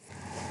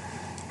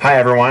Hi,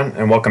 everyone,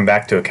 and welcome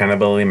back to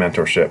Accountability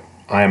Mentorship.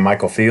 I am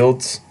Michael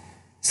Fields,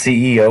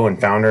 CEO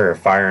and founder of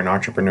Fire and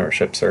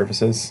Entrepreneurship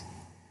Services.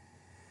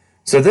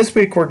 So this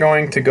week we're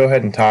going to go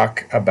ahead and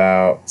talk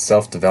about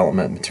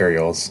self-development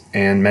materials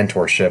and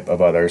mentorship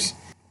of others.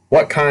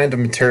 What kind of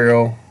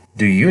material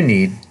do you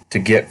need to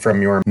get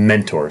from your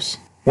mentors?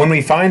 When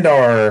we find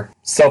our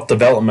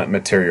self-development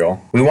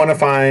material, we want to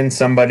find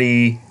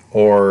somebody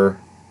or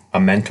a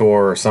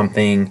mentor or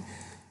something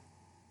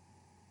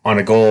on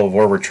a goal of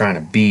where we're trying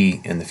to be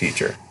in the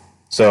future.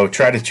 So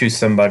try to choose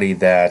somebody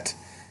that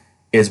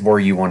is where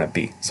you want to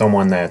be.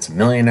 Someone that's a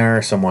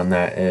millionaire, someone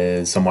that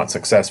is somewhat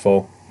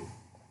successful.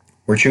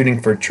 We're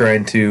shooting for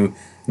trying to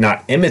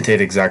not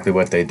imitate exactly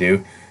what they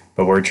do,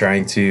 but we're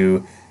trying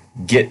to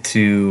get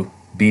to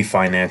be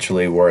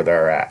financially where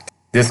they're at.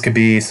 This could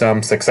be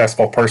some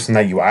successful person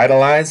that you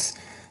idolize.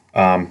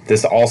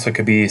 This also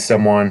could be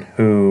someone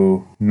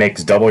who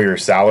makes double your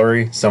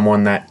salary,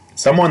 someone that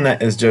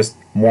is just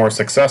more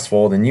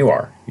successful than you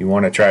are. You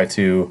want to try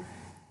to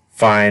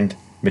find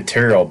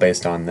material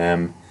based on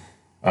them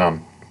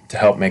to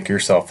help make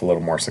yourself a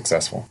little more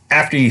successful.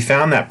 After you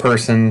found that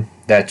person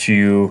that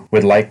you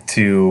would like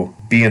to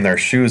be in their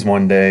shoes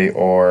one day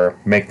or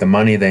make the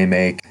money they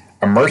make,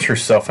 immerse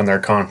yourself in their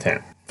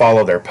content.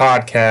 Follow their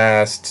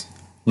podcast,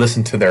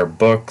 listen to their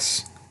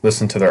books,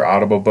 listen to their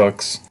audible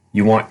books.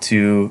 You want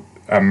to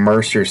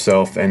immerse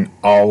yourself in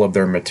all of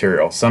their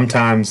material.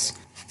 Sometimes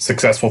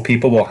successful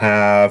people will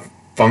have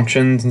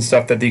functions and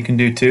stuff that you can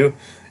do too.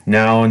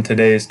 Now in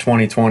today's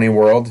 2020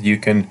 world, you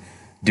can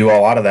do a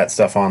lot of that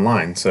stuff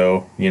online.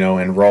 So,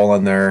 enroll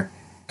in their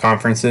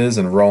conferences,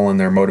 enroll in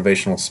their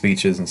motivational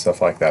speeches and stuff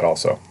like that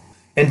also.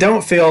 And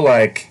don't feel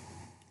like,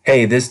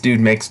 hey, this dude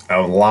makes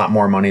a lot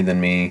more money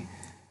than me.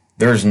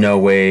 There's no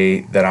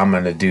way that I'm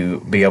going to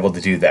be able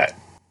to do that.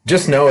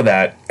 Just know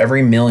that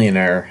every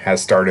millionaire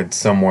has started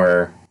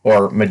somewhere,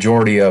 or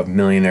majority of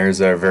millionaires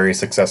that are very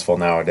successful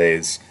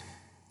nowadays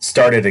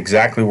started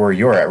exactly where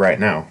you're at right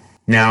now.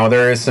 Now,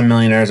 there is some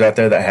millionaires out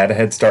there that had a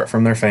head start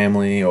from their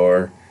family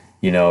or,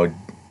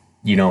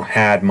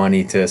 had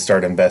money to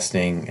start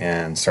investing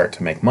and start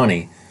to make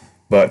money.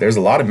 But there's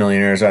a lot of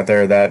millionaires out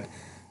there that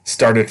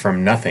started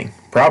from nothing,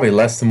 probably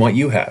less than what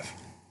you have.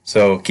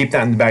 So keep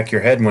that in the back of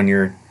your head when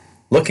you're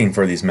looking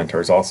for these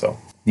mentors also.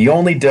 The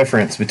only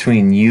difference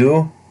between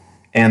you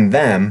and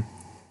them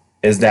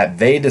is that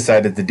they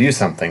decided to do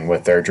something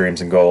with their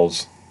dreams and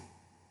goals.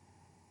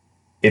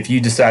 If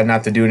you decide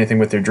not to do anything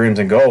with your dreams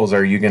and goals,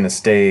 are you going to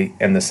stay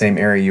in the same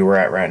area you were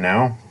at right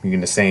now? You're going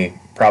to stay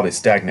probably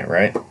stagnant,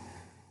 right?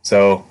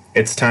 So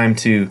it's time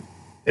to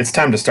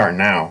start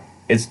now.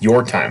 It's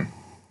your time.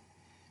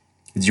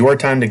 It's your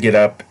time to get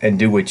up and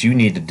do what you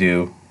need to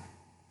do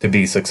to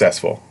be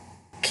successful.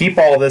 Keep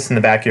all this in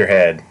the back of your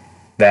head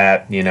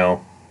that,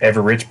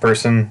 every rich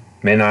person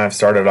may not have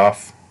started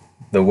off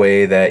the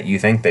way that you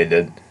think they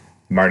did.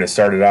 You might have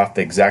started off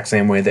the exact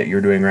same way that you're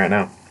doing right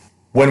now.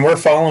 When we're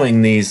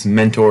following these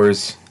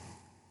mentors,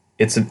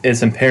 it's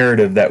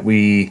imperative that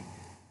we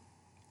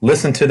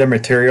listen to their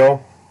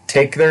material,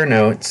 take their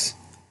notes,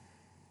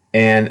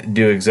 and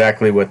do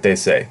exactly what they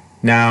say.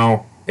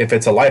 Now, if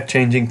it's a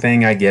life-changing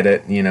thing, I get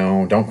it.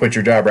 Don't quit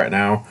your job right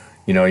now.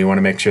 You want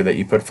to make sure that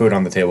you put food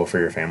on the table for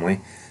your family.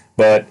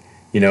 But,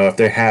 if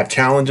they have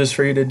challenges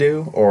for you to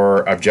do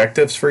or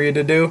objectives for you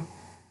to do,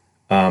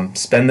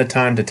 spend the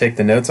time to take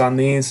the notes on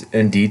these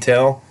in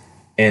detail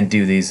and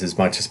do these as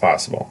much as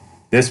possible.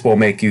 This will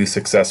make you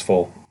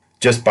successful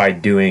just by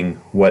doing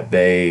what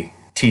they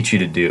teach you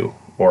to do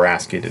or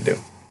ask you to do.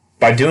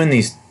 By doing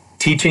these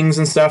teachings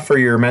and stuff for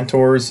your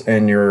mentors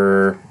and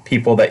your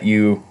people that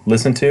you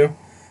listen to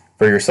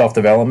for your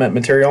self-development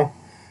material,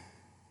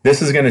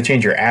 this is going to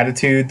change your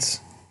attitudes,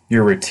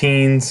 your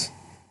routines,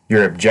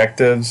 your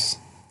objectives,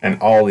 and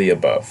all the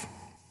above.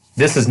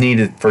 This is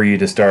needed for you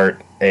to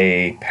start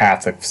a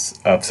path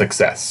of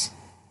success.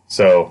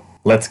 So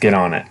let's get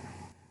on it.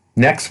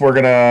 Next, we're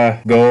going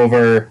to go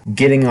over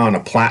getting on a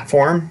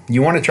platform.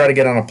 You want to try to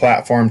get on a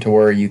platform to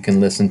where you can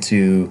listen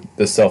to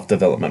the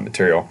self-development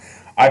material.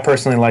 I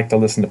personally like to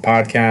listen to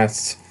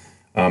podcasts.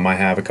 I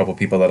have a couple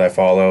people that I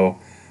follow.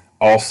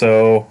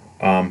 Also,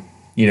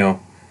 you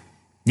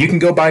can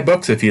go buy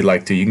books if you'd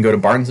like to. You can go to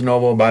Barnes &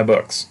 Noble and buy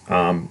books.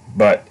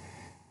 But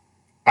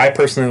I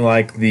personally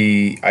like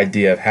the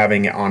idea of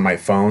having it on my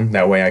phone.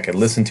 That way I could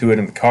listen to it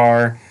in the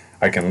car.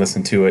 I can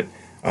listen to it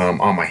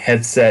on my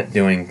headset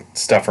doing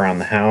stuff around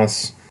the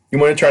house. You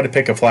want to try to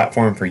pick a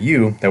platform for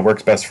you that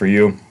works best for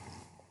you.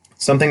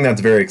 Something that's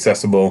very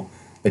accessible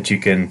that you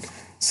can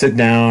sit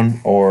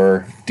down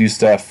or do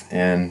stuff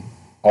and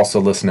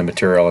also listen to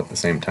material at the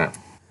same time.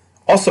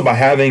 Also, by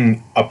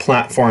having a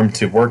platform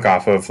to work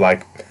off of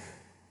like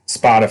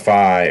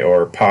Spotify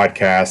or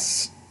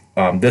podcasts,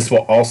 this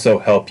will also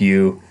help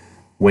you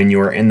when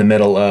you're in the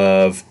middle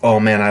of, oh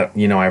man,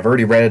 I've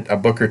already read a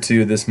book or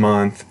two this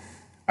month.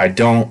 I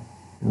don't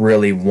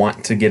really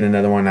want to get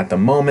another one at the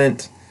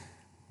moment.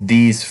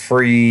 These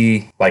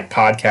free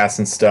podcasts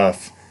and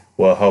stuff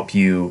will help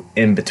you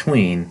in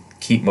between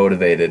keep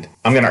motivated.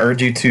 I'm going to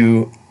urge you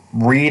to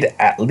read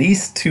at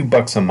least 2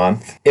 books a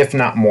month, if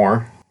not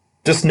more.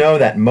 Just know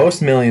that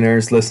most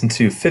millionaires listen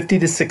to 50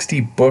 to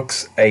 60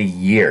 books a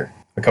year.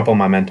 A couple of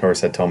my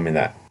mentors had told me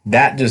that.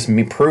 That just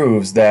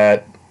proves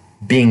that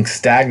being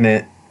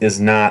stagnant is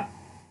not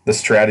the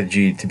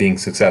strategy to being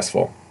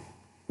successful.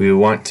 We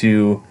want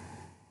to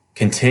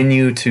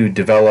continue to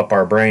develop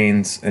our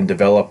brains and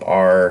develop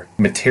our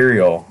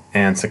material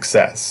and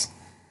success.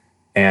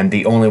 And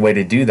the only way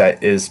to do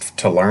that is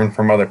to learn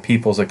from other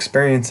people's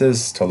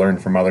experiences, to learn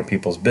from other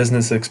people's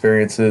business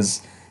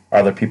experiences,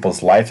 other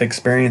people's life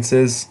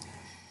experiences.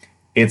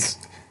 It's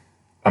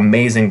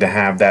amazing to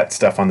have that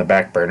stuff on the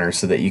back burner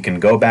so that you can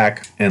go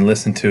back and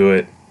listen to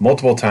it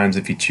multiple times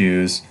if you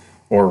choose,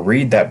 or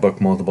read that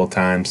book multiple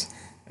times,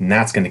 and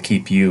that's going to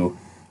keep you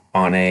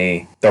on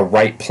the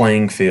right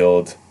playing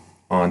field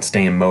on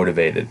staying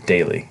motivated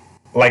daily.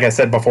 Like I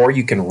said before,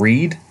 you can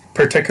read.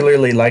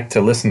 Particularly like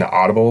to listen to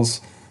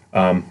audibles.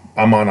 I'm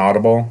on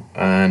Audible,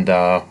 and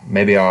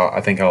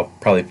I think I'll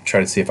probably try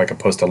to see if I can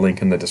post a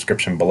link in the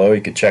description below.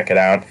 You could check it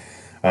out.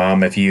 I'm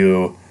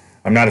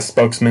not a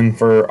spokesman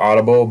for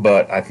Audible,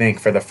 but I think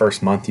for the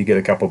first month you get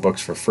a couple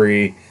books for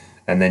free,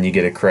 and then you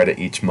get a credit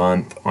each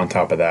month on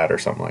top of that or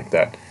something like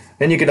that.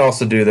 And you could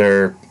also do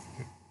their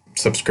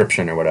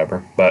subscription or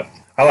whatever. But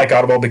I like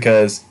Audible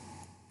because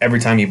every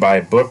time you buy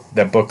a book,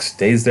 that book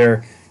stays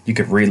there. You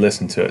could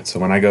re-listen to it. So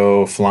when I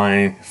go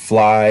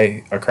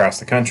fly across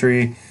the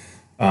country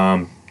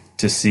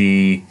to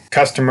see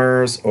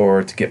customers,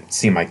 or to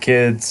see my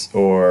kids,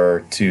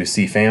 or to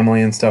see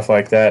family and stuff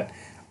like that,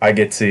 I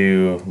get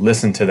to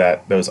listen to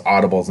those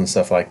audibles and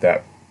stuff like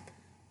that.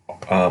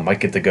 I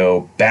get to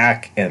go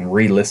back and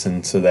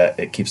re-listen so that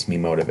it keeps me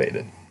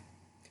motivated.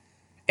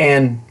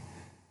 And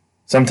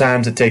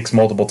sometimes it takes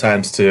multiple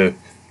times to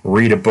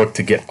read a book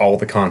to get all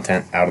the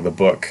content out of the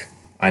book.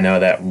 I know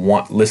that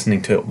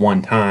listening to it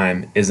one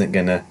time isn't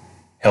going to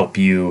help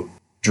you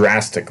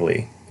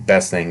drastically. The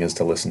best thing is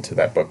to listen to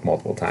that book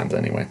multiple times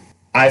anyway.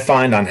 I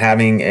find on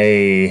having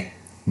a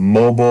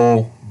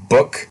mobile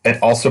book,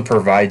 it also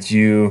provides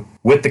you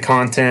with the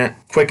content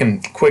quick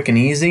and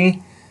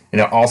easy,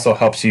 and it also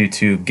helps you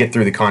to get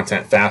through the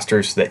content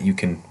faster so that you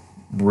can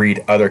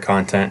read other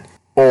content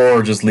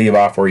or just leave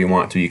off where you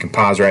want to. You can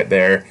pause right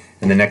there,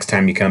 and the next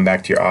time you come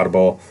back to your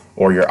Audible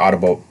or your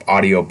Audible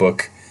audio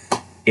book,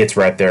 it's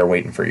right there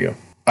waiting for you.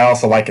 I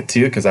also like it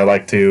too because I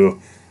like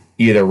to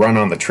either run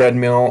on the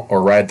treadmill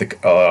or ride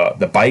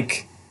the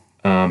bike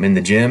in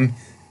the gym,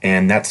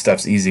 and that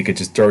stuff's easy. You could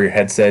just throw your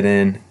headset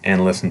in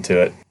and listen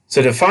to it.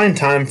 So to find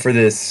time for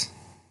this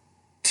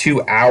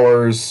 2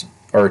 hours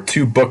or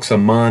 2 books a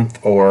month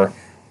or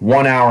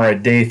 1 hour a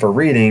day for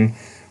reading,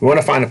 we want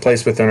to find a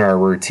place within our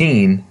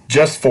routine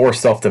just for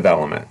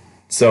self-development.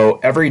 So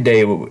every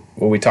day, when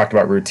we talked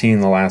about routine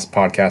in the last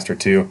podcast or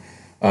two,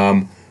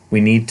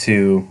 we need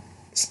to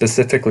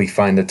specifically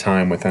find a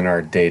time within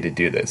our day to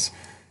do this.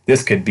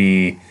 This could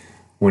be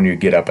when you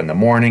get up in the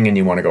morning and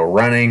you want to go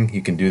running.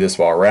 You can do this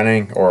while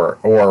running or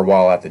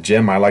while at the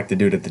gym. I like to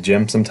do it at the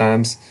gym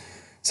sometimes.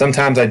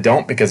 Sometimes I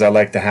don't, because I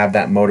like to have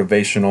that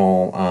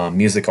motivational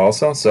music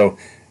also. So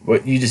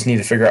you just need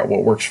to figure out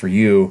what works for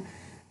you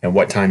and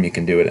what time you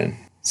can do it in.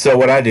 So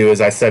what I do is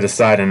I set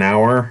aside an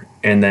hour,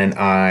 and then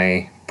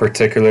I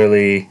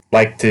particularly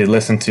like to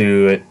listen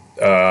to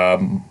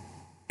it,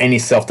 any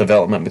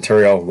self-development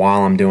material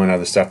while I'm doing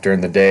other stuff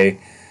during the day.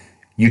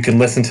 You can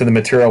listen to the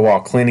material while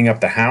cleaning up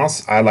the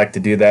house. I like to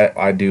do that.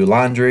 I do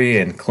laundry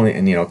and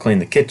clean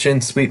the kitchen,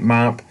 sweep,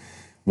 mop.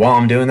 While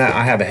I'm doing that,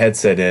 I have a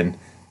headset in,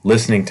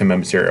 listening to my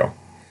material.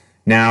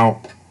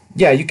 Now,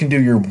 yeah, you can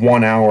do your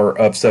 1 hour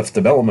of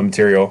self-development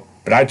material,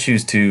 but I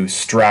choose to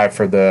strive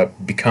for the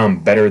become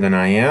better than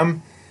I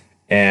am.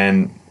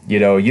 And, you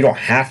don't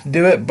have to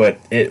do it, but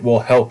it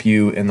will help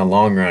you in the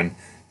long run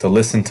to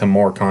listen to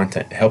more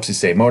content. It helps you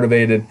stay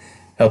motivated,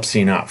 helps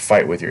you not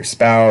fight with your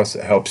spouse,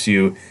 it helps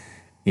you,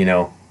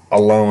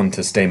 alone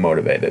to stay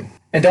motivated.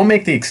 And don't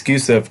make the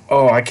excuse of,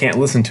 I can't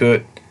listen to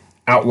it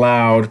out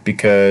loud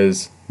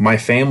because my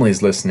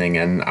family's listening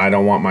and I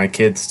don't want my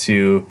kids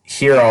to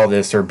hear all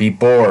this or be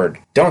bored.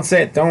 Don't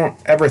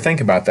ever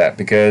think about that,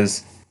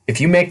 because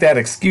if you make that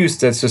excuse,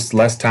 that's just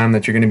less time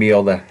that you're going to be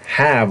able to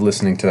have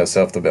listening to that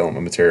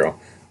self-development material.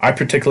 I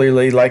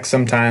particularly like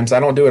sometimes, I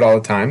don't do it all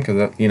the time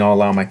because,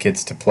 allow my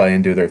kids to play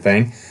and do their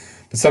thing.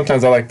 But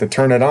sometimes I like to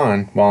turn it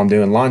on while I'm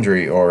doing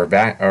laundry or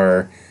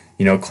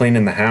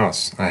cleaning the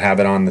house. I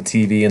have it on the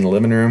TV in the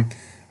living room.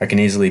 I can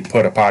easily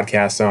put a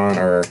podcast on,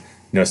 or,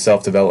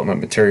 self-development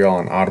material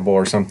on Audible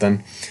or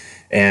something.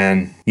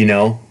 And,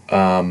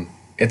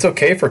 it's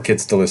okay for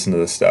kids to listen to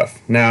this stuff.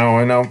 Now,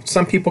 I know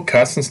some people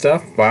cuss and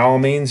stuff. By all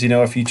means,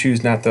 if you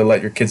choose not to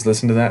let your kids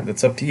listen to that,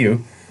 that's up to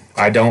you.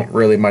 I don't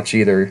really much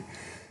either.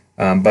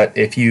 But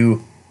if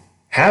you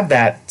have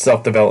that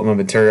self-development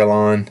material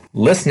on,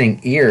 listening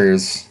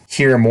ears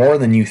hear more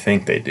than you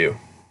think they do.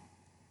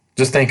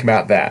 Just think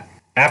about that.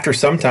 After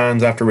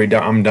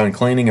I'm done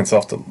cleaning and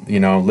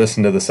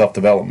listen to the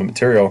self-development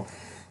material,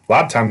 a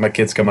lot of times my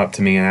kids come up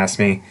to me and ask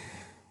me,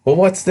 well,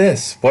 what's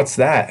this? What's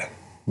that?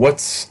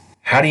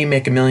 How do you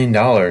make $1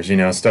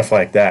 million? Stuff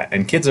like that.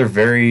 And kids are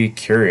very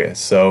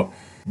curious. So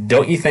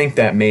don't you think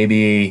that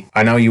maybe,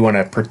 I know you want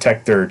to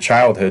protect their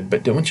childhood,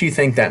 but don't you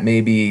think that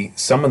maybe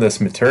some of this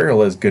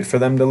material is good for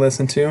them to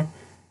listen to?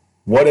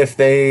 What if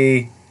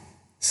they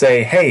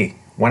say, hey,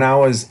 when I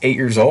was 8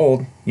 years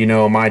old,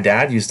 my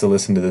dad used to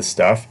listen to this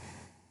stuff.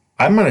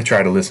 I'm going to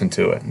try to listen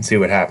to it and see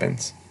what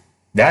happens.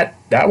 That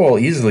will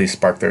easily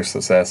spark their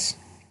success.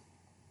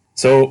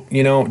 So,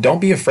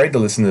 don't be afraid to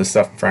listen to this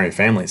stuff in front of your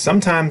family.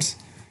 Sometimes,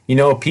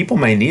 people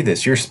may need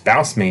this. Your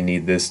spouse may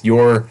need this.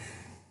 Your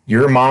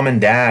mom and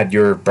dad,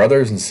 your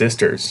brothers and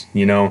sisters,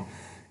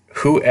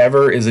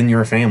 whoever is in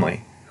your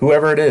family,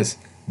 whoever it is,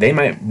 they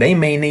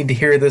may need to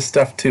hear this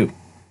stuff too.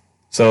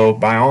 So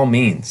by all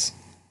means,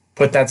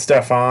 put that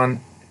stuff on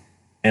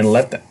and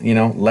let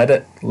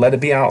it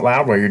be out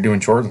loud while you're doing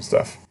chores and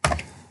stuff.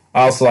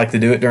 I also like to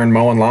do it during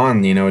mowing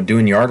lawn,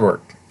 doing yard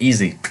work.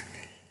 Easy.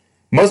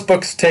 Most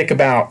books take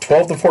about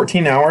 12 to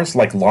 14 hours,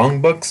 like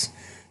long books.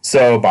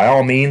 So by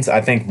all means, I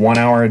think 1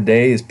 hour a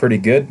day is pretty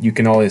good. You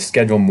can always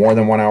schedule more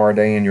than 1 hour a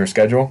day in your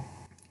schedule.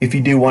 If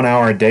you do 1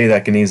 hour a day,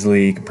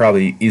 you can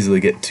probably easily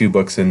get 2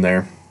 books in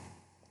there.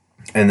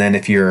 And then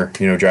if you're,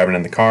 driving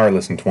in the car,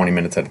 listen 20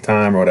 minutes at a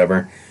time or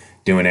whatever,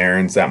 doing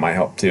errands, that might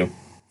help too.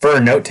 For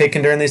note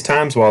taking during these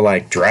times while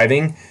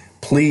driving,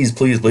 please,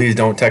 please, please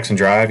don't text and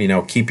drive.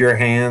 Keep your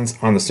hands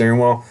on the steering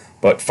wheel,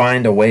 but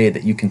find a way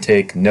that you can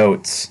take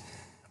notes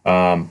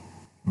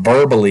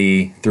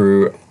verbally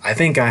through. I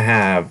think I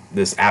have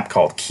this app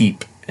called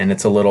Keep, and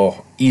it's a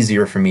little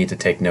easier for me to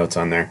take notes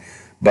on there.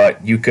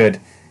 But you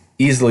could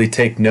easily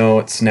take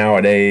notes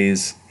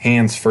nowadays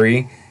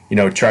hands-free.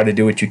 Try to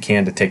do what you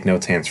can to take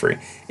notes hands-free.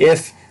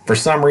 If for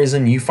some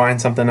reason you find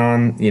something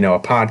on, a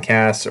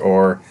podcast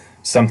or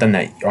something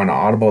that on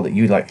Audible that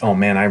you like, oh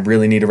man, I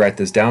really need to write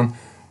this down,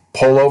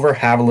 pull over,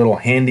 have a little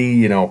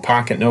handy,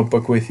 pocket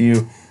notebook with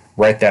you,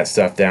 write that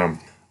stuff down.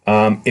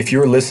 If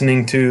you're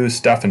listening to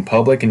stuff in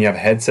public and you have a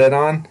headset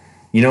on,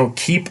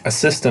 keep a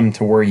system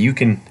to where you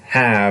can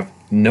have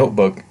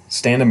notebook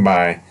standing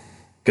by,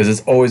 because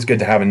it's always good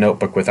to have a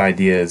notebook with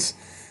ideas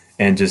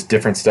and just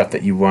different stuff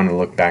that you want to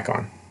look back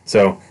on.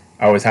 So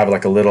I always have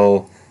a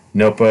little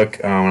notebook.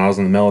 When I was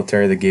in the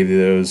military, they gave you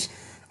those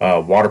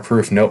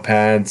waterproof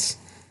notepads.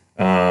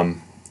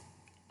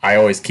 I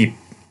always keep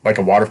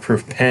a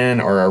waterproof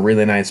pen or a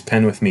really nice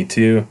pen with me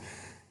too.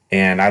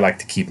 And I like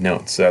to keep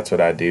notes. So that's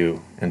what I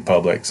do in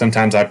public.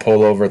 Sometimes I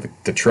pull over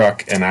the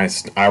truck and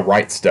I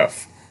write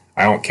stuff.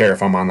 I don't care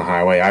if I'm on the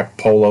highway. I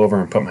pull over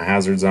and put my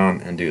hazards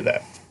on and do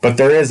that. But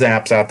there is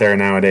apps out there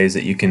nowadays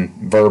that you can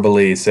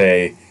verbally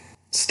say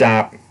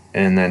stop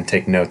and then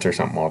take notes or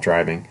something while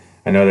driving.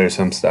 I know there's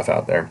some stuff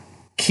out there.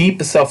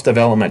 Keep a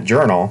self-development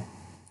journal.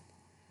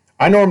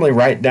 I normally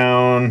write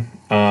down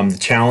the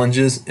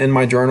challenges in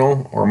my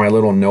journal or my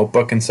little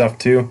notebook and stuff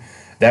too.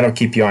 That'll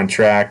keep you on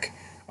track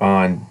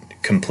on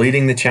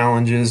completing the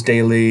challenges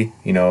daily,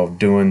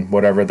 doing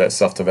whatever that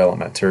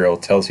self-development material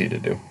tells you to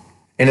do.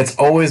 And it's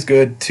always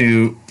good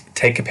to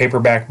take a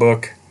paperback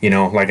book.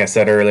 Like I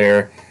said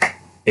earlier,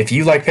 if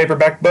you like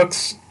paperback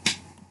books,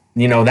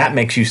 that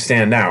makes you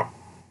stand out.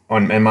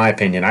 In my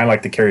opinion, I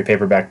like to carry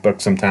paperback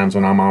books sometimes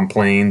when I'm on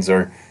planes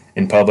or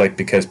in public,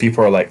 because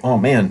people are like, oh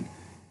man,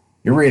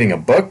 you're reading a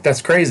book?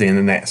 That's crazy. And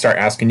then they start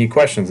asking you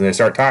questions and they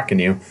start talking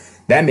to you.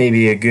 That may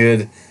be a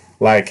good,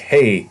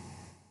 hey,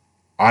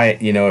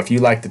 if you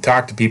like to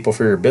talk to people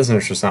for your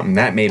business or something,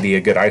 that may be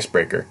a good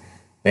icebreaker.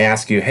 They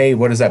ask you, hey,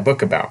 what is that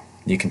book about?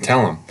 You can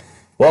tell them,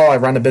 well, I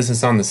run a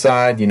business on the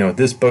side.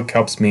 This book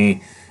helps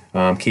me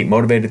keep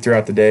motivated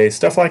throughout the day,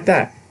 stuff like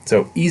that.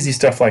 So easy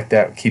stuff like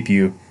that keep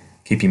you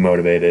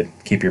motivated,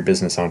 keep your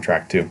business on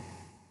track too.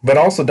 But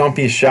also don't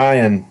be shy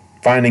in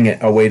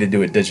finding a way to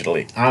do it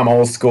digitally. I'm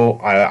old school.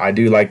 I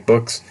do like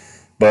books,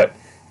 but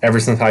ever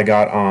since I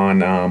got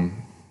on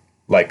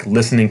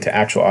listening to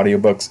actual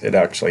audiobooks, it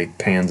actually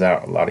pans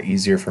out a lot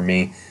easier for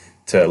me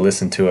to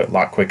listen to it a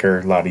lot quicker,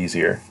 a lot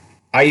easier.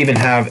 I even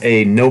have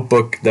a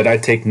notebook that I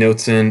take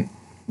notes in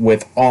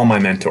with all my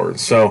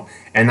mentors. So,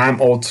 and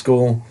I'm old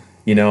school,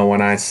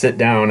 when I sit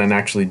down and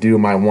actually do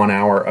my 1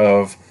 hour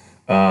of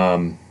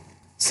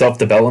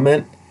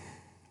self-development,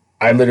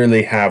 I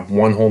literally have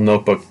one whole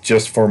notebook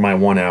just for my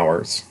 1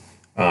 hours.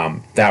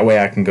 That way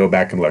I can go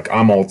back and look.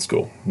 I'm old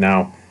school.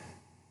 Now,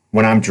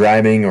 when I'm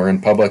driving or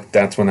in public,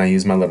 that's when I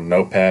use my little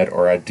notepad,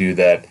 or I do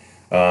that,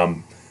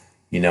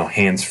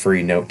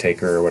 hands-free note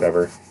taker or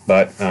whatever.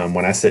 But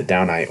when I sit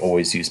down, I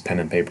always use pen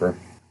and paper.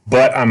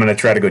 But I'm going to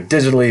try to go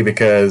digitally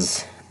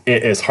because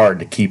it is hard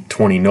to keep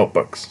 20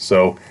 notebooks.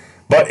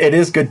 But it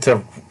is good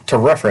to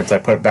reference. I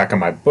put it back in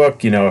my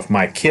book. If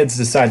my kids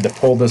decide to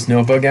pull this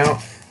notebook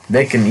out,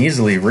 they can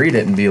easily read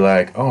it and be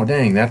like, oh,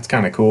 dang, that's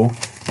kind of cool.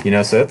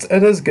 So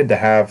it is good to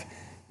have,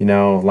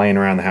 laying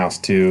around the house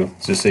too,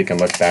 just so you can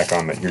look back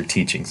on your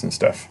teachings and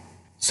stuff.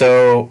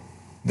 So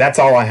that's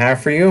all I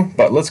have for you,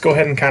 but let's go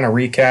ahead and kind of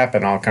recap,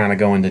 and I'll kind of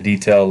go into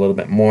detail a little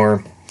bit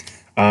more.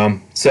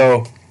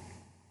 So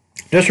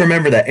just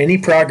remember that any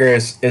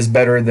progress is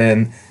better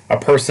than a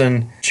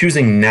person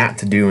choosing not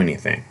to do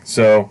anything.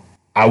 So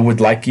I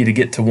would like you to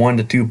get to 1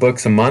 to 2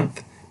 books a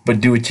month, but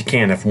do what you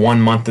can. If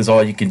 1 month is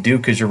all you can do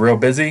because you're real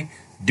busy,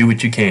 do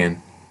what you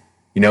can.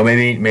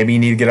 Maybe you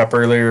need to get up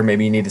earlier,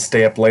 maybe you need to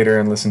stay up later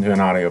and listen to an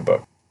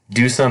audiobook.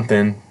 Do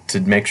something to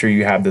make sure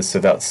you have this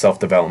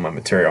self-development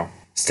material.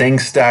 Staying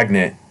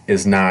stagnant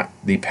is not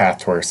the path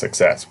towards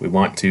success. We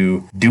want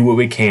to do what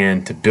we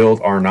can to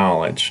build our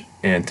knowledge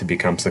and to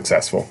become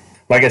successful.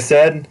 Like I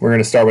said, we're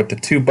going to start with the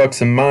 2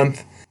 books a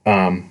month.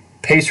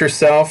 Pace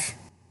yourself.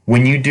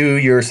 When you do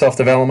your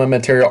self-development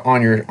material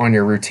on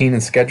your routine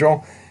and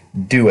schedule,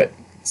 do it.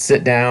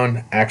 Sit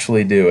down,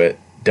 actually do it.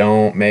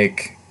 Don't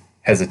make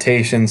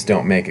hesitations.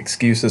 Don't make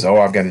excuses. Oh,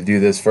 I've got to do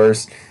this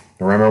first.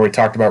 Remember, we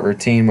talked about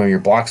routine with your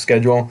block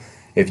schedule.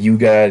 If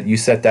you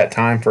set that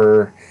time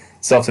for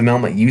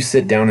self-development, you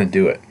sit down and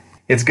do it.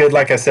 It's good,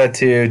 like I said,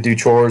 to do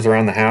chores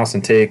around the house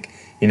and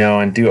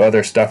and do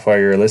other stuff while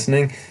you're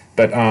listening.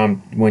 But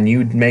when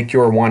you make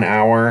your 1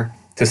 hour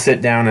to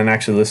sit down and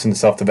actually listen to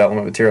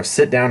self-development material,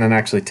 sit down and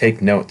actually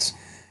take notes.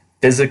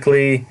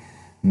 Physically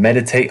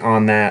meditate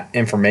on that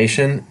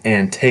information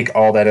and take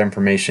all that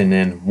information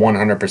in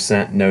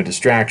 100%, no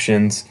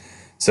distractions.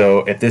 So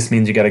if this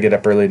means you got to get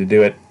up early to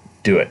do it,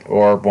 do it.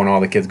 Or when all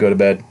the kids go to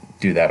bed,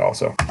 do that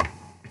also.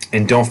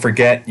 And don't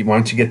forget,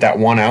 once you get that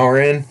 1 hour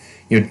in,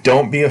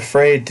 don't be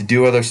afraid to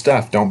do other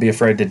stuff. Don't be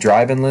afraid to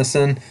drive and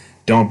listen.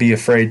 Don't be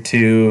afraid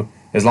to,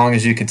 as long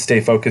as you could stay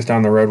focused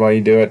on the road while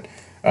you do it.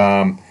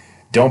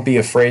 Don't be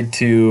afraid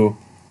to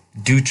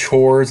do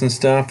chores and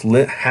stuff.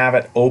 Have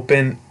it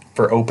open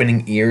for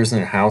opening ears in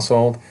your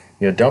household.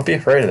 Don't be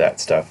afraid of that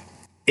stuff.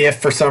 If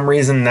for some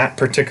reason that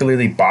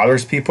particularly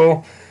bothers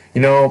people,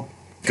 go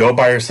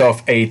buy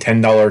yourself a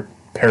 $10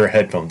 pair of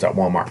headphones at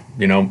Walmart.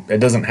 It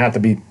doesn't have to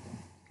be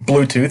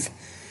Bluetooth.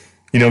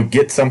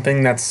 Get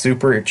something that's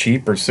super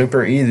cheap or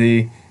super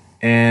easy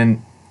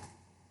and,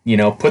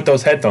 put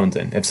those headphones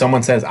in. If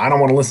someone says, I don't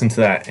want to listen to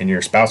that, and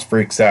your spouse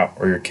freaks out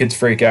or your kids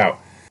freak out,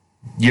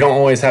 you don't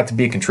always have to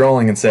be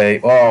controlling and say,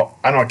 well,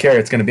 I don't care,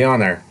 it's going to be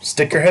on there.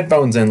 Stick your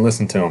headphones in,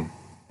 listen to them.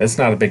 It's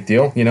not a big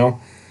deal,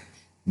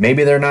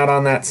 Maybe they're not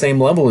on that same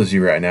level as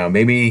you right now.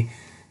 Maybe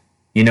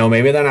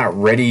they're not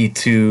ready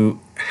to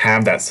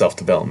have that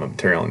self-development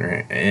material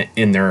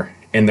in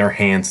their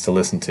hands to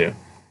listen to.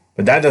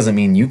 But that doesn't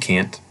mean you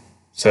can't.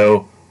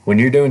 So when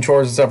you're doing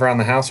chores and stuff around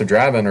the house or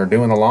driving or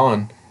doing the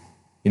lawn,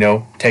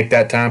 take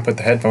that time, put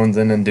the headphones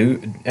in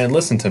and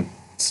listen to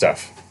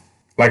stuff.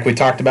 Like we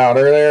talked about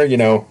earlier,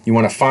 you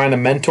want to find a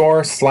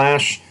mentor /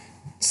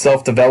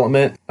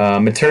 self-development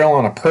material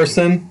on a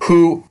person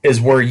who is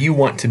where you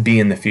want to be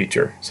in the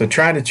future. So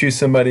try to choose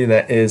somebody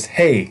that is,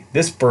 hey,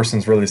 this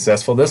person's really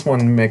successful. This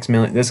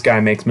guy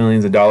makes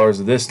millions of dollars.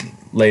 This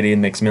lady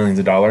makes millions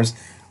of dollars.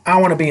 I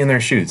want to be in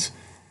their shoes.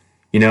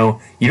 You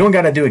don't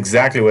got to do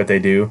exactly what they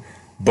do,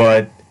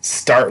 but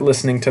start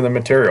listening to the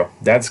material.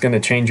 That's going to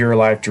change your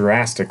life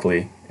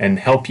drastically and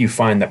help you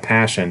find the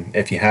passion,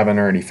 if you haven't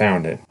already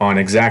found it, on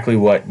exactly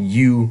what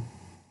you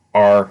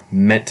are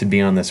meant to be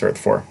on this earth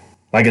for.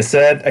 Like I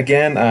said,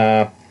 again,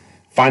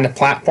 find a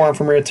platform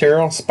for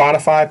material.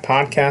 Spotify,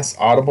 podcasts,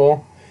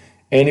 Audible,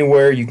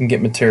 anywhere you can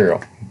get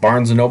material.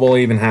 Barnes & Noble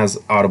even has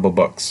Audible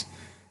books.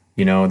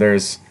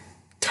 There's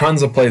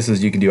tons of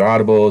places you can do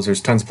Audibles.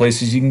 There's tons of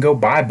places you can go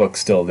buy books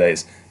still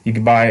days. You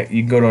can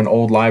go to an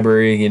old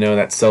library,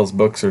 that sells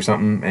books or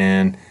something,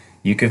 and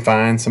you can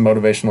find some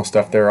motivational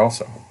stuff there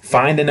also.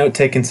 Find a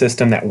note-taking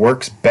system that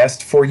works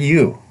best for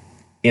you.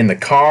 In the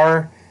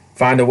car,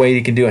 find a way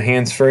you can do a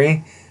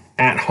hands-free.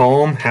 At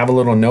home, have a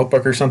little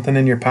notebook or something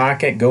in your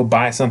pocket. Go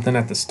buy something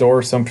at the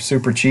store, some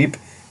super cheap.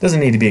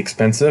 Doesn't need to be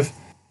expensive.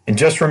 And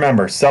just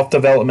remember,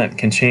 self-development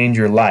can change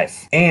your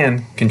life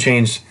and can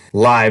change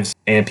lives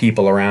and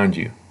people around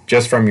you.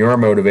 Just from your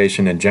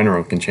motivation in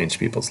general can change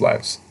people's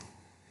lives.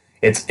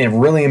 It's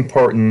really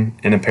important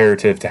and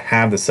imperative to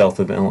have the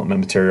self-development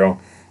material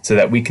so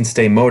that we can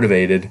stay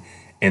motivated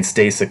and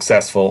stay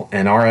successful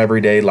in our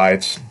everyday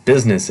lives,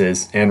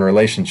 businesses, and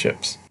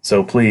relationships.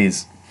 So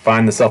please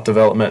find the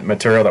self-development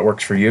material that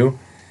works for you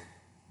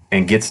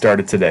and get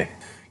started today.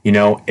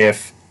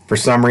 If for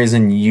some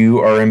reason you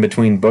are in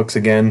between books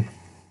again,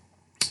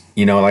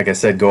 like I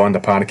said, go on to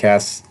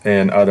podcasts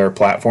and other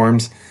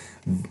platforms.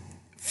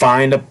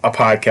 Find a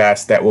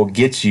podcast that will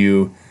get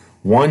you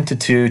 1 to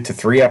 2 to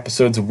 3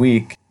 episodes a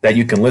week that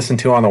you can listen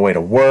to on the way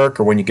to work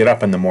or when you get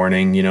up in the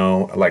morning,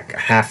 like a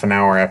half an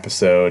hour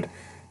episode,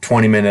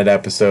 20-minute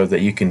episodes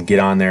that you can get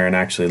on there and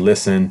actually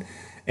listen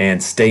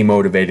and stay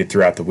motivated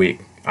throughout the week.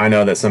 I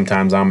know that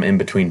sometimes I'm in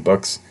between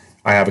books.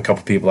 I have a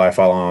couple people I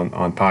follow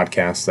on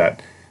podcasts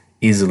that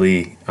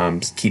easily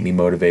keep me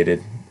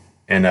motivated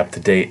and up to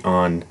date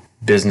on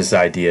business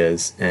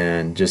ideas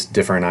and just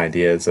different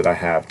ideas that I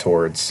have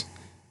towards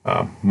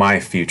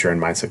my future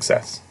and my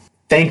success.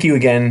 Thank you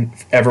again,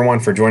 everyone,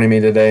 for joining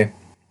me today.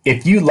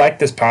 If you like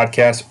this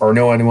podcast or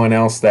know anyone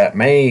else that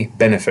may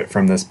benefit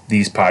from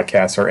these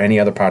podcasts or any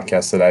other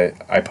podcasts that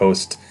I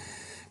post,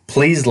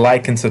 please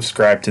like and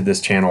subscribe to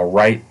this channel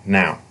right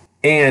now.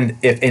 And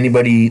if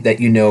anybody that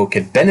you know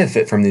could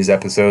benefit from these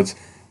episodes,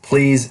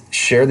 please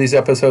share these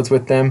episodes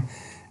with them,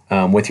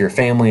 with your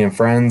family and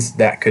friends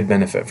that could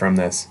benefit from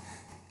this.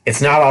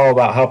 It's not all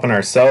about helping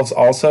ourselves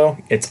also.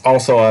 It's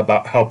also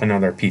about helping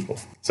other people.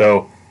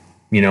 So,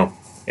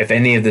 If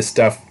any of this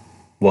stuff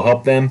will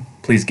help them,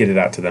 please get it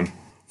out to them.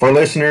 For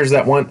listeners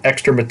that want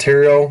extra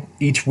material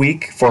each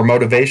week for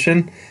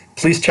motivation,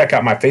 please check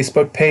out my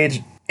Facebook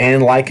page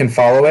and like and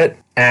follow it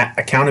at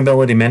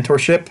Accountability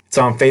Mentorship. It's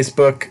on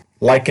Facebook.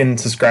 Like and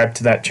subscribe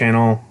to that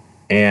channel.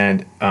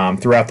 And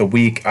throughout the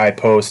week, I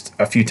post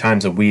a few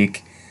times a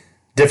week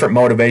different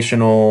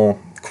motivational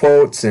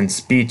quotes and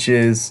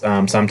speeches.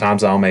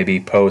 Sometimes I'll maybe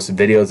post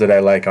videos that I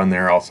like on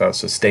there also.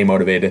 So stay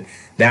motivated.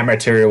 That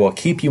material will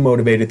keep you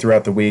motivated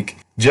throughout the week,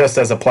 just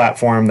as a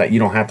platform that you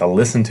don't have to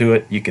listen to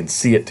it. You can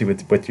see it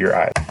with your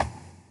eyes.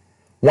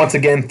 Once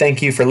again,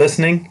 thank you for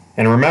listening.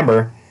 And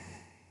remember,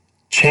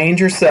 change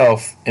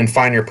yourself and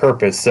find your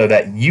purpose so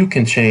that you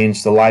can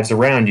change the lives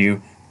around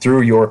you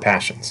through your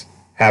passions.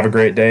 Have a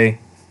great day.